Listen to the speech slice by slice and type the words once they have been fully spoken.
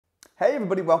Hey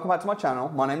everybody, welcome back to my channel.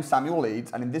 My name is Samuel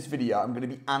Leeds, and in this video I'm going to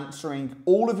be answering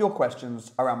all of your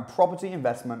questions around property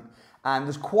investment. And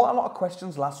there's quite a lot of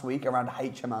questions last week around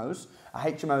HMOs. A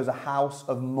HMO is a house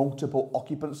of multiple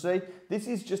occupancy. This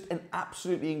is just an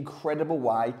absolutely incredible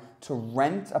way to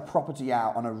rent a property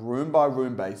out on a room by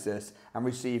room basis and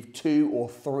receive 2 or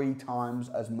 3 times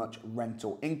as much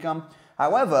rental income.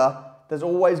 However, there's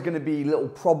always going to be little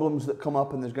problems that come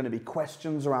up, and there's going to be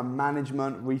questions around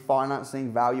management,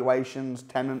 refinancing, valuations,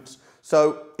 tenants.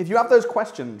 So if you have those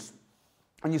questions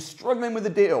and you're struggling with a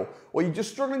deal, or you're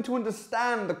just struggling to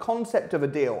understand the concept of a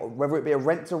deal, whether it be a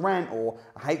rent to rent or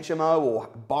a HMO or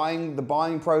the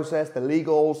buying process, the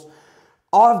legals,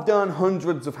 I've done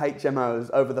hundreds of HMOs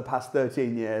over the past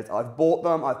 13 years. I've bought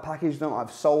them, I've packaged them,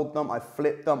 I've sold them, I've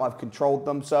flipped them, I've controlled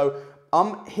them. So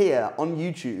I'm here on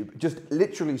YouTube, just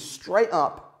literally straight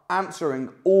up answering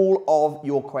all of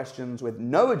your questions with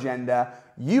no agenda.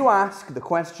 You ask the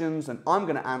questions and I'm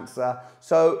going to answer.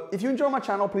 So if you enjoy my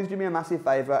channel, please do me a massive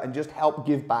favor and just help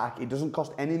give back. It doesn't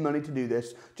cost any money to do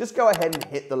this. Just go ahead and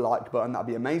hit the like button. That'd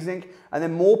be amazing. And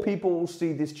then more people will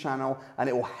see this channel and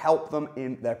it will help them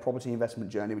in their property investment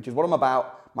journey, which is what I'm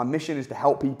about. My mission is to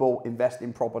help people invest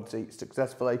in property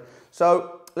successfully.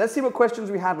 So let's see what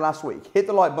questions we had last week. Hit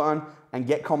the like button and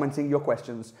get commenting your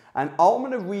questions. And I'm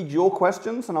going to read your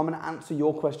questions and I'm going to answer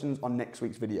your questions on next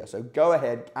week's video. So go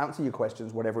ahead, answer your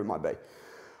questions, whatever it might be.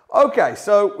 Okay,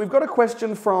 so we've got a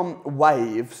question from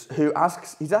Waves who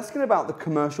he's asking about the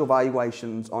commercial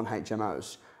valuations on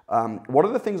HMOs. What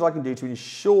are the things I can do to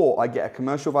ensure I get a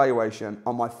commercial valuation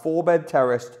on my 4-bed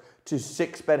terraced to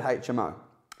 6-bed HMO,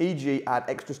 e.g. add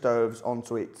extra stoves,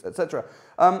 ensuites, etc.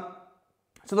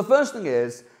 So the first thing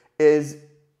is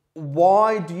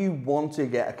why do you want to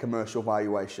get a commercial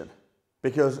valuation?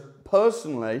 Because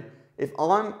personally, if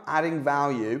I'm adding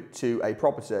value to a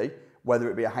property, whether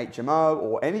it be a HMO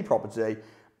or any property,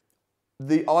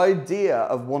 the idea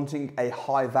of wanting a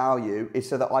high value is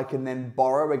so that I can then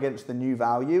borrow against the new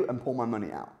value and pull my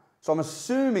money out. So I'm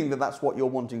assuming that that's what you're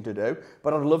wanting to do,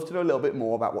 but I'd love to know a little bit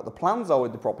more about what the plans are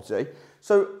with the property.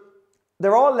 So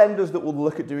there are lenders that will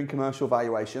look at doing commercial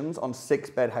valuations on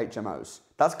 6-bed HMOs.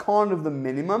 That's kind of the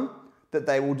minimum that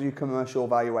they will do commercial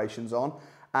valuations on.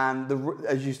 And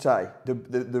as you say,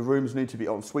 the rooms need to be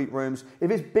ensuite rooms. If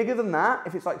it's bigger than that,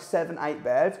 if it's like 7, 8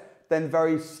 beds, then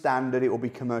very standard, it will be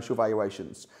commercial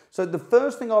valuations. So the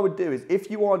first thing I would do is,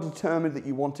 if you are determined that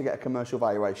you want to get a commercial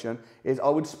valuation, is I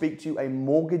would speak to a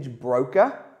mortgage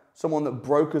broker, someone that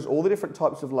brokers all the different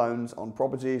types of loans on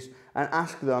properties, and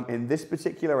ask them, in this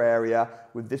particular area,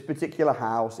 with this particular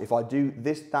house, if I do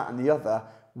this, that, and the other,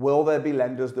 will there be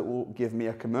lenders that will give me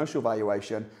a commercial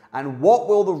valuation, and what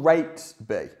will the rates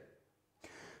be?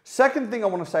 Second thing I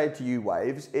want to say to you,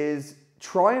 Waves, is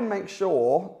try and make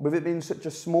sure, with it being such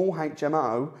a small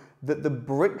HMO, that the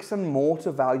bricks and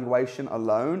mortar valuation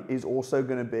alone is also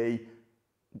going to be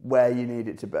where you need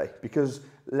it to be, because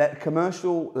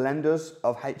commercial lenders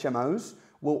of HMOs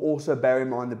will also bear in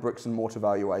mind the bricks and mortar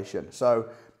valuation. So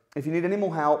if you need any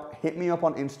more help, hit me up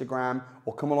on Instagram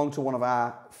or come along to one of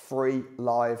our free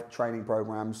live training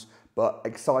programs. But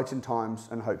exciting times,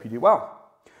 and hope you do well.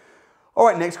 All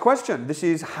right, next question. This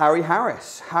is Harry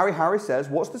Harris. Harry Harris says,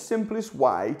 what's the simplest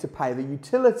way to pay the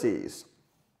utilities,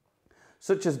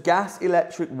 such as gas,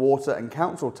 electric, water and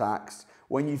council tax,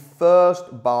 when you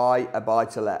first buy a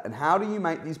buy-to-let? And how do you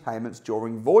make these payments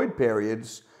during void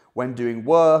periods when doing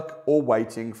work or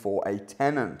waiting for a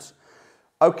tenant?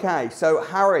 Okay, so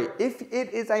Harry, if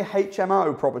it is a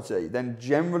HMO property, then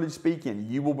generally speaking,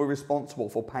 you will be responsible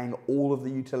for paying all of the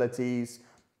utilities,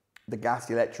 the gas,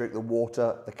 electric, the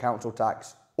water, the council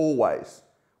tax, always.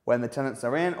 When the tenants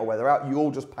are in or whether they're out, you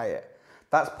all just pay it.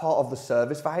 That's part of the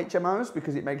service for HMOs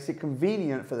because it makes it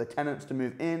convenient for the tenants to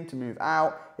move in, to move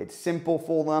out. It's simple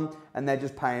for them and they're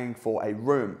just paying for a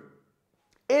room.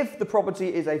 If the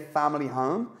property is a family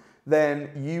home, then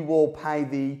you will pay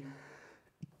the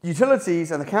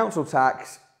utilities and the council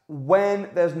tax when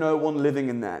there's no one living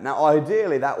in there. Now,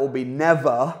 ideally, that will be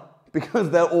never, because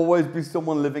there'll always be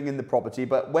someone living in the property.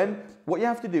 But what you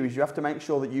have to do is you have to make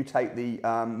sure that you take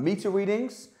the meter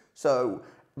readings. So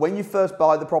when you first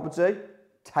buy the property,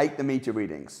 take the meter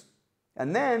readings.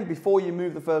 And then before you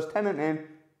move the first tenant in,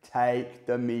 take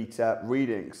the meter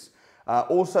readings.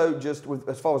 Also, just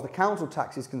as far as the council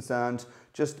tax is concerned,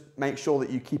 just make sure that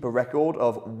you keep a record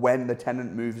of when the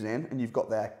tenant moves in and you've got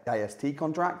their AST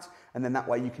contract, and then that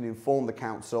way you can inform the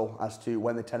council as to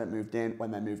when the tenant moved in,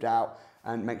 when they moved out,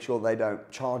 and make sure they don't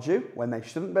charge you when they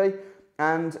shouldn't be.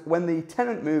 And when the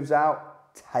tenant moves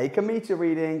out, take a meter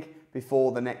reading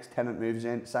before the next tenant moves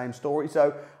in, same story.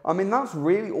 So, I mean, that's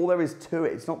really all there is to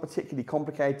it. It's not particularly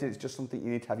complicated. It's just something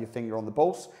you need to have your finger on the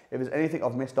pulse. If there's anything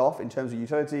I've missed off in terms of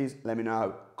utilities, let me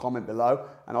know. Comment below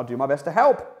and I'll do my best to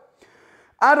help.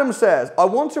 Adam says, I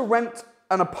want to rent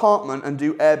an apartment and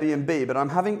do Airbnb, but I'm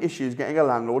having issues getting a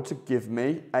landlord to give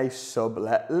me a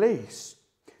sublet lease.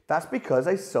 That's because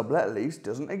a sublet lease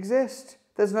doesn't exist.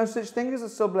 There's no such thing as a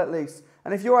sublet lease.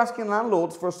 And if you're asking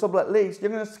landlords for a sublet lease, you're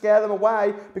going to scare them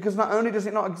away because not only does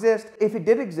it not exist, if it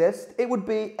did exist, it would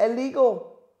be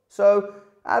illegal. So,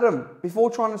 Adam,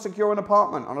 before trying to secure an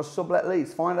apartment on a sublet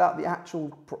lease, find out the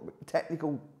actual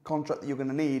technical contract that you're going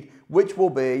to need, which will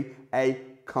be a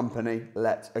company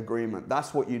let agreement.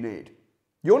 That's what you need.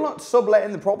 You're not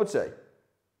subletting the property.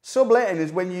 Subletting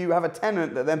is when you have a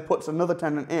tenant that then puts another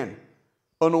tenant in,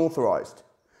 unauthorized.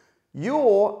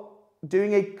 You're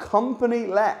doing a company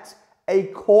let, a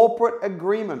corporate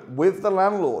agreement with the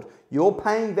landlord. You're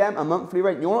paying them a monthly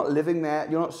rent. You're not living there.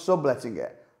 You're not subletting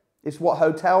it. It's what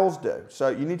hotels do. So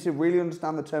you need to really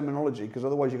understand the terminology because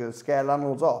otherwise you're going to scare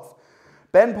landlords off.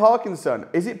 Ben Parkinson,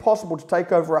 is it possible to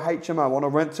take over a HMO on a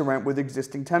rent-to-rent with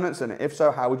existing tenants in it? If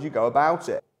so, how would you go about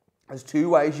it? There's two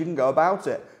ways you can go about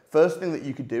it. First thing that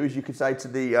you could do is you could say to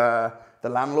the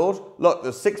landlord, look,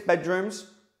 there's 6 bedrooms,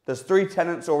 there's 3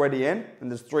 tenants already in,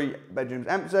 and there's 3 bedrooms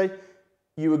empty.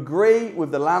 You agree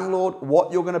with the landlord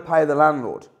what you're going to pay the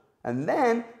landlord. And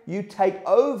then you take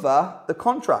over the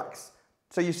contracts.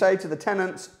 So you say to the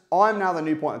tenants, I'm now the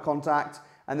new point of contact,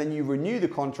 and then you renew the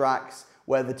contracts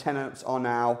where the tenants are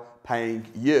now paying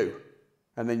you.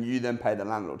 And then you then pay the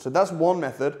landlord. So that's one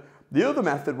method. The other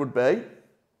method would be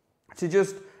to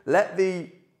just let the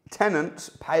tenants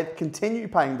continue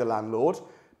paying the landlord,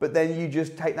 but then you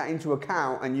just take that into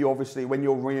account and you obviously, when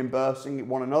you're reimbursing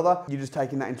one another, you're just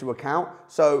taking that into account.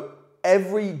 So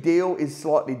every deal is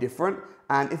slightly different.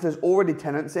 And if there's already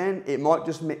tenants in, it might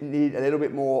just need a little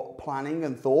bit more planning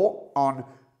and thought on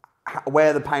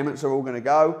where the payments are all going to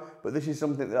go. But this is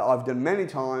something that I've done many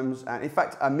times. And in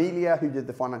fact, Amelia, who did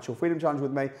the Financial Freedom Challenge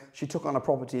with me, she took on a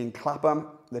property in Clapham.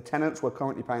 The tenants were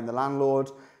currently paying the landlord.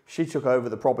 She took over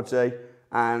the property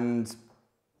and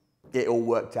it all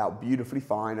worked out beautifully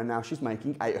fine. And now she's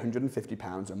making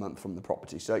 £850 a month from the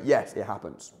property. So yes, it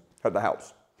happens. Hope that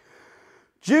helps.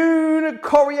 June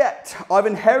Corriette, I've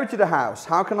inherited a house.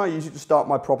 How can I use it to start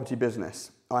my property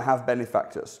business? I have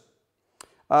benefactors.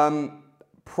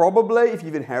 Probably, if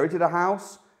you've inherited a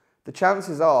house, the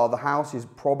chances are the house is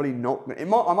probably not, I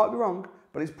might be wrong,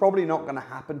 but it's probably not going to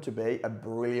happen to be a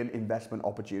brilliant investment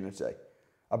opportunity.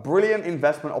 A brilliant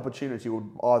investment opportunity would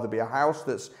either be a house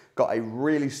that's got a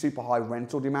really super high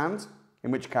rental demand,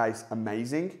 in which case,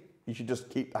 amazing. You should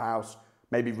just keep the house,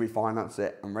 maybe refinance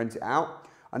it and rent it out.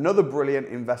 Another brilliant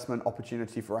investment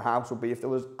opportunity for a house would be if there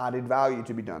was added value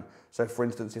to be done. So for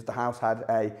instance, if the house had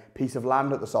a piece of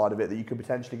land at the side of it that you could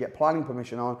potentially get planning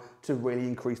permission on to really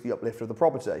increase the uplift of the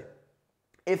property.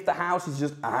 If the house is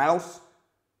just a house,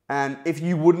 and if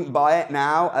you wouldn't buy it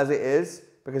now as it is,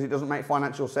 because it doesn't make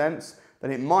financial sense,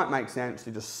 then it might make sense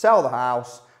to just sell the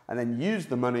house and then use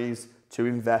the monies to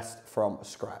invest from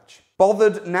scratch.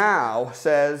 Bothered Now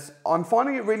says, I'm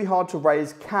finding it really hard to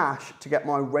raise cash to get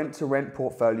my rent-to-rent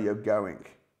portfolio going.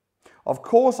 Of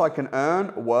course I can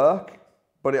earn, work,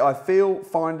 but I feel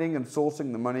finding and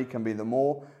sourcing the money can be the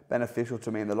more beneficial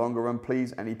to me in the longer run.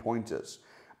 Please, any pointers?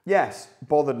 Yes,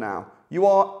 Bothered Now. You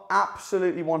are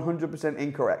absolutely 100%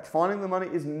 incorrect. Finding the money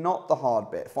is not the hard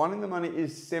bit. Finding the money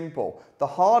is simple. The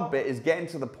hard bit is getting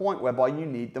to the point whereby you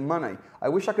need the money. I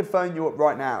wish I could phone you up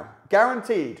right now.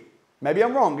 Guaranteed. Maybe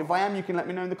I'm wrong. If I am, you can let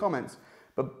me know in the comments.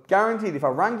 But guaranteed, if I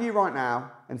rang you right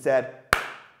now and said,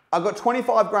 I've got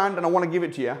 25 grand and I want to give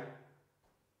it to you,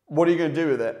 what are you going to do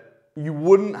with it? You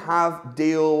wouldn't have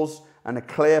deals and a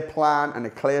clear plan and a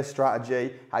clear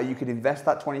strategy how you could invest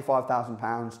that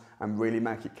 £25,000 and really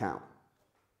make it count.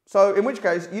 So in which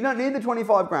case, you don't need the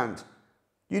 25 grand.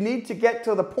 You need to get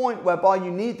to the point whereby you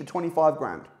need the 25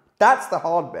 grand. That's the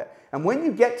hard bit. And when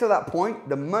you get to that point,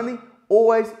 the money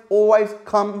always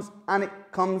comes, and it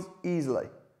comes easily.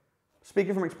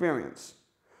 Speaking from experience.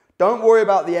 Don't worry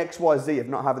about the XYZ of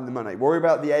not having the money. Worry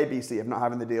about the ABC of not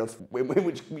having the deals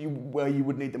where you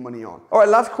would need the money on. All right,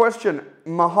 last question.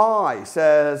 Mahai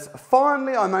says,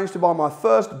 finally I managed to buy my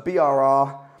first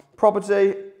BRR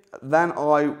property than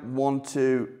I want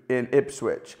to in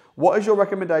Ipswich. What is your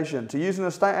recommendation? To use an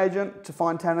estate agent, to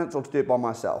find tenants, or to do it by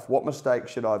myself? What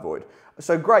mistakes should I avoid?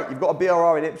 So great, you've got a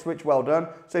BRR in Ipswich, well done.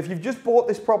 So if you've just bought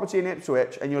this property in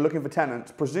Ipswich and you're looking for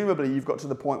tenants, presumably you've got to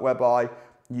the point whereby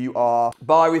you are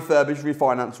buy, refurbish,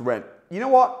 refinance, rent. You know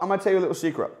what? I'm going to tell you a little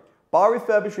secret. Buy,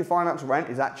 refurbish, refinance, rent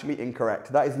is actually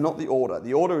incorrect. That is not the order.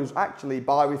 The order is actually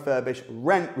buy, refurbish,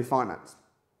 rent, refinance.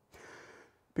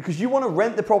 Because you want to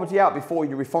rent the property out before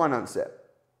you refinance it.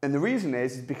 And the reason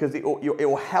is because it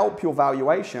will help your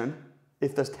valuation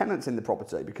if there's tenants in the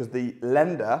property, because the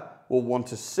lender will want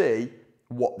to see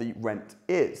what the rent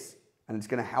is, and it's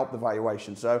going to help the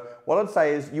valuation. So what I'd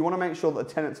say is you want to make sure that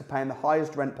the tenants are paying the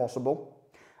highest rent possible.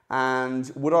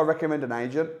 And would I recommend an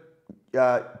agent?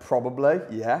 Probably,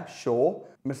 yeah, sure.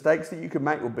 Mistakes that you could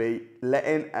make will be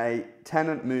letting a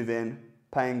tenant move in,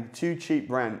 paying too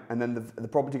cheap rent, and then the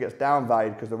property gets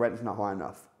downvalued because the rent's not high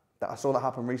enough. I saw that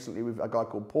happen recently with a guy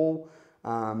called Paul.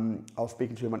 I was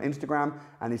speaking to him on Instagram,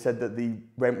 and he said that the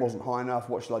rent wasn't high enough.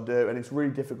 What should I do? And it's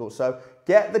really difficult. So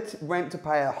get the rent to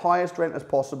pay the highest rent as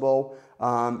possible.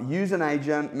 Use an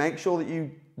agent. Make sure that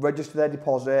you register their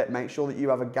deposit. Make sure that you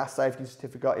have a gas safety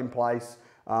certificate in place.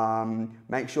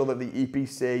 Make sure that the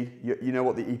EPC, you know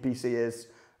what the EPC is,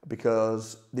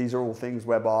 because these are all things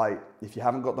whereby if you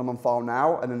haven't got them on file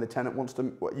now and then the tenant wants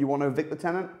to, you want to evict the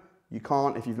tenant, you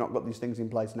can't if you've not got these things in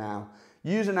place now.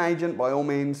 Use an agent by all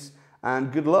means,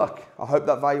 and good luck. I hope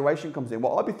that valuation comes in.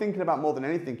 What I'd be thinking about more than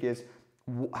anything is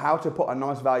how to put a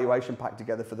nice valuation pack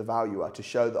together for the valuer to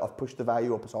show that I've pushed the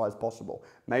value up as high as possible.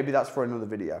 Maybe that's for another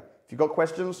video. If you've got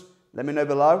questions, let me know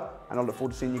below, and I look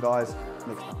forward to seeing you guys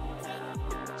next time.